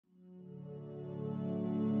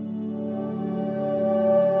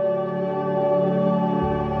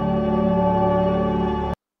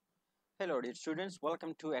Dear students,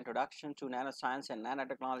 welcome to Introduction to Nanoscience and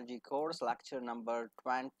Nanotechnology course, lecture number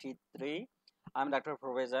 23. I'm Dr.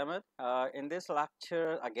 Pervez Ahmed. In this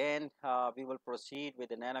lecture, again, we will proceed with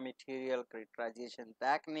the nanomaterial characterization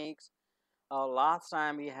techniques. Last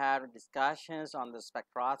time we had discussions on the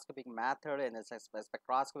spectroscopic method. In the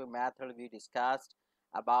spectroscopic method, we discussed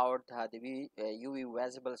about the UV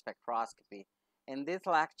visible spectroscopy. In these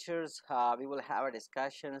lectures, we will have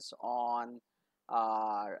discussions on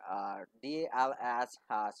DLS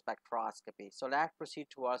spectroscopy. So let's proceed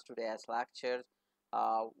towards today's lecture.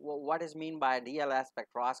 What is mean by DLS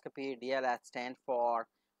spectroscopy? DLS stands for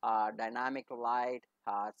dynamic light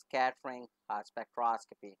scattering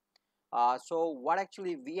spectroscopy. So what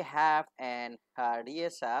actually we have in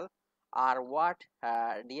DSL are what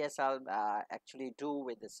DSL actually do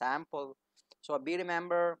with the sample. So be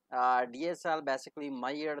remember DSL basically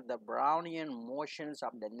measure the Brownian motions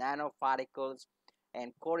of the nanoparticles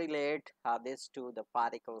and correlate this to the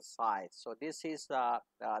particle size. So this is the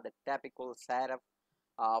typical setup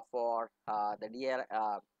for the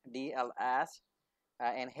DLS.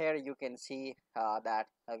 And here you can see that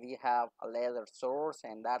we have a laser source,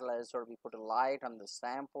 and that laser we put a light on the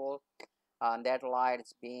sample, and that light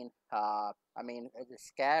is being it's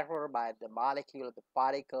scattered by the molecule of the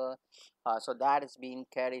particle, so that is being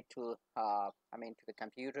carried to to the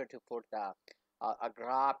computer to put a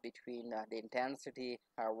graph between the intensity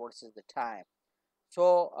versus the time.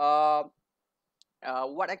 So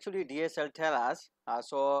what actually DSL tell us,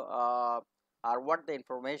 are what the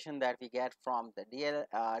information that we get from the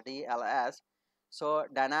DLS. So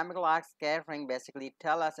dynamic light scattering basically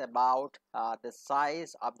tell us about the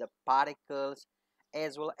size of the particles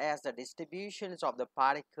as well as the distributions of the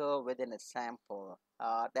particle within a sample.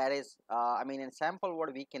 That is, in sample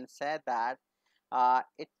what we can say that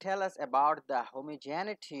it tell us about the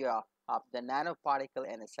homogeneity of the nanoparticle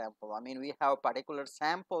in a sample. We have a particular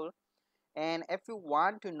sample, and if you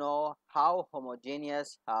want to know how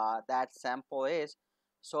homogeneous that sample is,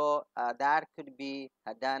 so that could be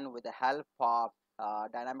done with the help of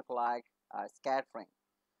dynamic light scattering.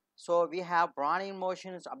 So we have Brownian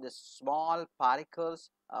motions of the small particles,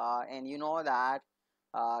 and you know that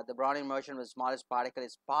the Brownian motion of the smallest particle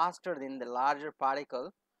is faster than the larger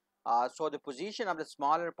particle. So the position of the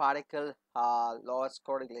smaller particle lost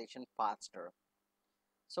correlation faster.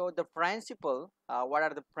 So the principle, what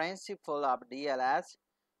are the principle of DLS?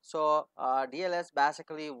 So DLS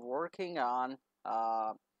basically working on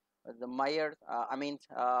the measure,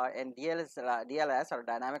 and DLS or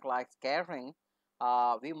dynamic light scattering,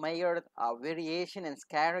 we measure variation in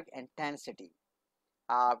scattering intensity.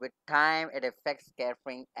 With time, it affects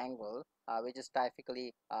scattering angle, which is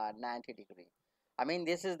typically 90 degree.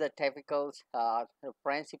 This is the typical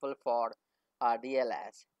principle for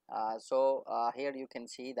DLS. Here you can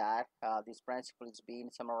see that this principle is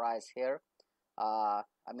being summarized here.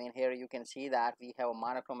 Here you can see that we have a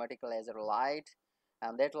monochromatic laser light,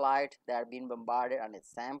 and that light that being bombarded on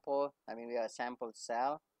its sample. We have a sample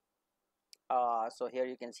cell. So here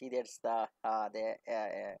you can see that's the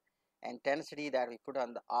intensity that we put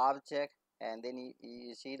on the object, and then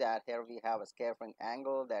you see that here we have a scattering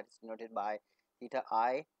angle that is noted by theta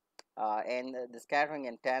I, and the scattering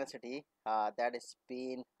intensity that is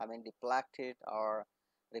being deflected or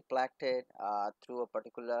reflected through a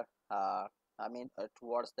particular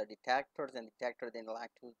towards the detectors, and detector then like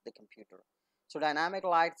to the computer. So dynamic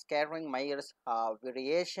light scattering measures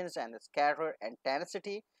variations and the scatter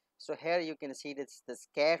intensity. So here you can see this the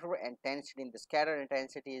scatter intensity. The scatter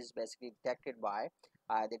intensity is basically detected by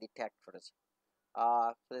the detectors.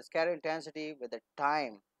 So the scatter intensity with the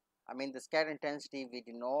time, the scatter intensity we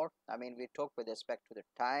denote, we talk with respect to the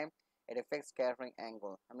time. It affects scattering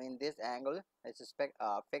angle. This angle is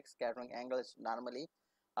fixed scattering angle is normally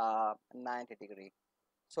 90 degree.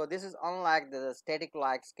 So this is unlike the static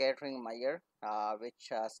light scattering measure,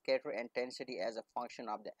 which scatter intensity as a function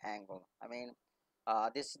of the angle.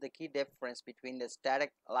 This is the key difference between the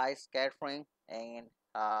static light scattering and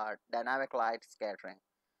dynamic light scattering.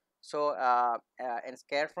 So in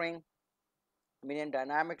scattering, in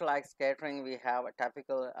dynamic light scattering, we have a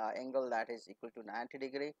typical angle that is equal to 90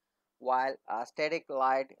 degree, while static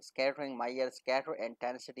light scattering measures scatter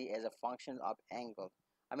intensity as a function of angle.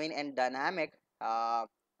 In dynamic,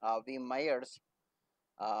 we measures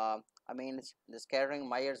the scattering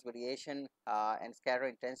measures variation and scatter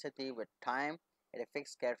intensity with time at a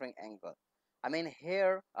fixed scattering angle.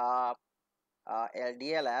 Here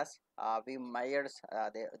LDLS, we measures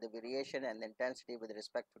the variation and the intensity with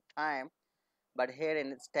respect to time, but here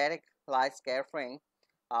in static light scattering,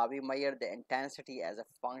 we measure the intensity as a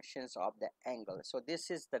functions of the angle. So this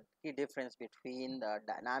is the key difference between the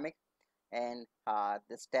dynamic and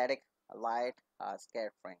the static light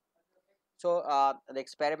scattering. So the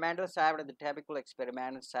experimental side, the typical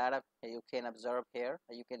experimental setup you can observe here.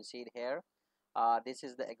 You can see it here. This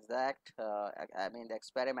is the exact, the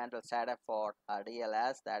experimental setup for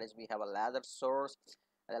DLS. That is, we have a laser source.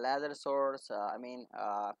 The laser source,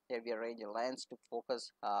 here we arrange a lens to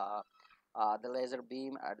focus the laser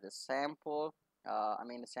beam at the sample.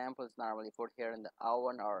 The sample is normally put here in the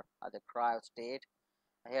oven or the cryo state.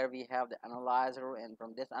 Here we have the analyzer, and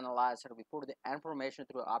from this analyzer we put the information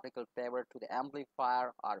through optical fiber to the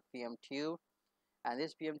amplifier or PM tube, and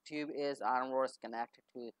this PM tube is onwards connected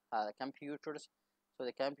to the computers. So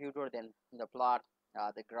the computer then the plot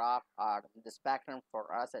the graph or the spectrum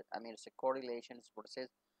for us. It's a correlation versus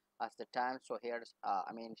as the time. So here's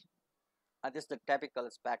this is the typical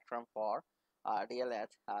spectrum for DLS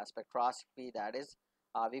spectroscopy. That is,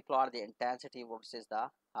 we plot the intensity versus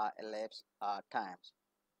the elapsed times.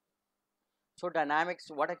 So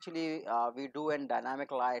dynamics, what actually we do in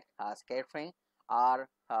dynamic light scattering, or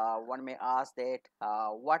one may ask that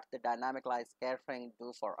what the dynamic light scattering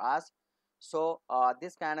do for us. So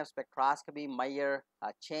this kind of spectroscopy measure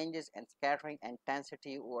changes in scattering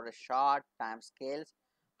intensity over a short time scales.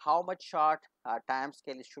 How much short time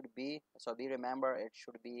scale it should be? So we remember it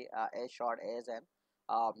should be as short as an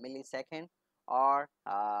millisecond, or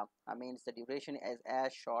the duration is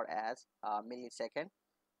as short as millisecond.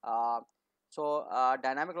 Uh,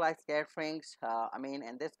 dynamic light scatterings,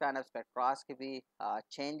 in this kind of spectroscopy,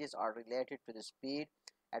 changes are related to the speed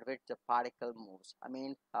at which the particle moves.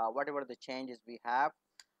 Whatever the changes we have,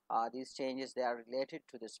 these changes, they are related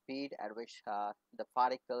to the speed at which the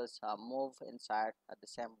particles move inside the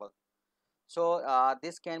sample. So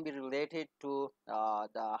this can be related to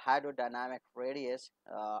the hydrodynamic radius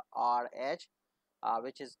RH,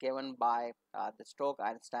 which is given by the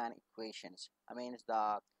Stokes-Einstein equations.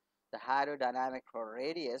 The hydrodynamic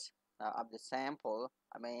radius of the sample,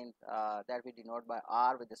 that we denote by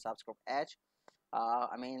R with the subscript H,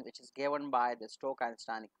 which is given by the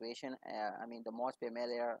Stokes-Einstein equation. The most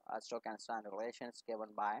familiar Stokes-Einstein relation is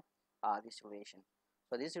given by this relation.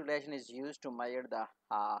 So this relation is used to measure the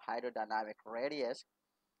hydrodynamic radius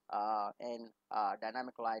in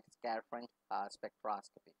dynamic light scattering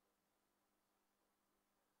spectroscopy.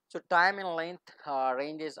 So time and length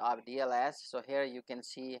ranges of DLS. So here you can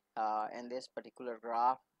see in this particular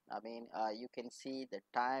graph, you can see the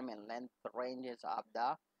time and length ranges of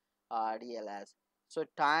the DLS. So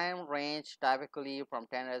time range typically from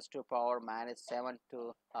 10 raised to power minus 7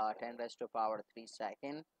 to 10 raised to power 3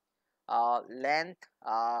 second.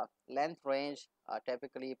 Length range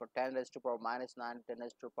typically from 10 raised to power minus 9 to 10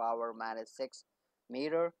 raised to power minus 6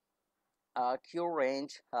 meter. Q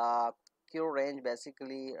range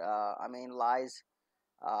basically lies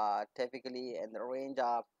typically in the range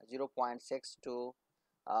of 0.6 to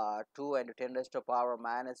 2 and 10 raised to power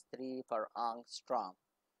minus 3 per angstrom.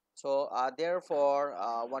 So therefore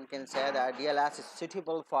one can say that DLS is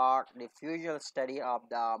suitable for diffusion study of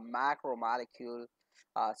the macromolecule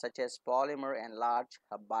such as polymer and large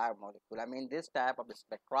biomolecule. This type of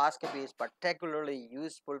spectroscopy is particularly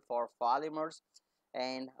useful for polymers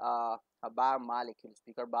and biomolecules,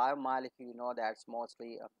 because biomolecule, that's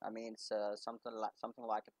mostly something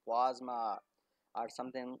like a plasma or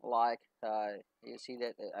something like you see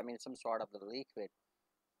that some sort of the liquid.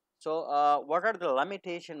 So what are the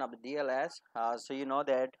limitations of the DLS? So you know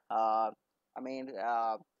that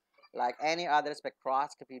like any other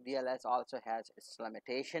spectroscopy, DLS also has its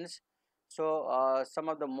limitations. So some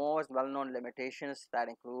of the most well-known limitations that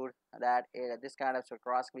include that this kind of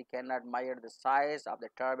spectroscopy cannot measure the size of the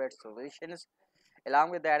turbid solutions.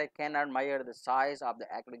 Along with that, it cannot measure the size of the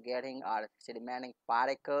aggregating or sedimenting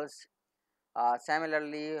particles.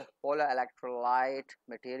 Similarly, polar electrolyte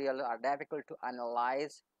materials are difficult to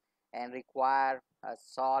analyze and require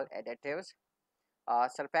salt additives.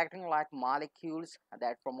 Surfactant like molecules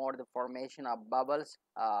that promote the formation of bubbles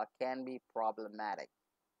can be problematic.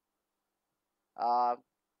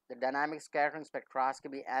 The dynamic scattering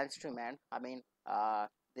spectroscopy instrument,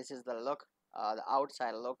 this is the look, the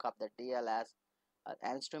outside look of the DLS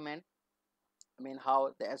instrument.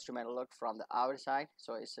 How the instrument looked from the outside.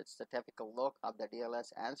 So it's the typical look of the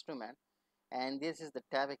DLS instrument, and this is the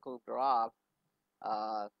typical graph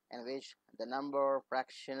in which the number of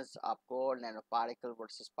fractions of gold nanoparticle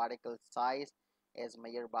versus particle size is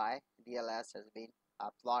measured by DLS has been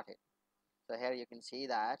plotted. So here you can see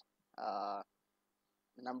that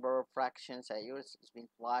number of fractions I use has been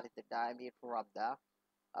plotted the diameter of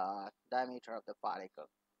the particle.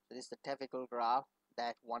 So this is the typical graph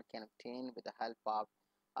that one can obtain with the help of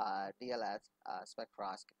DLS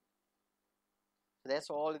spectroscopy. So that's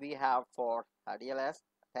all we have for DLS.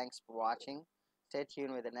 Thanks for watching. Stay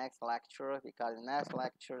tuned with the next lecture, because in the next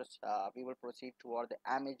lectures we will proceed toward the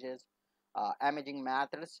imaging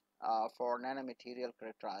methods for nanomaterial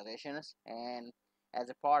characterizations, and as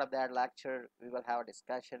a part of that lecture we will have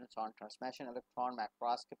discussions on transmission electron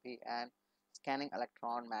microscopy and scanning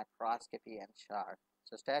electron microscopy and chart.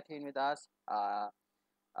 So stay tuned with us.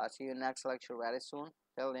 See you next lecture very soon.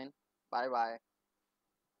 Till then, bye bye.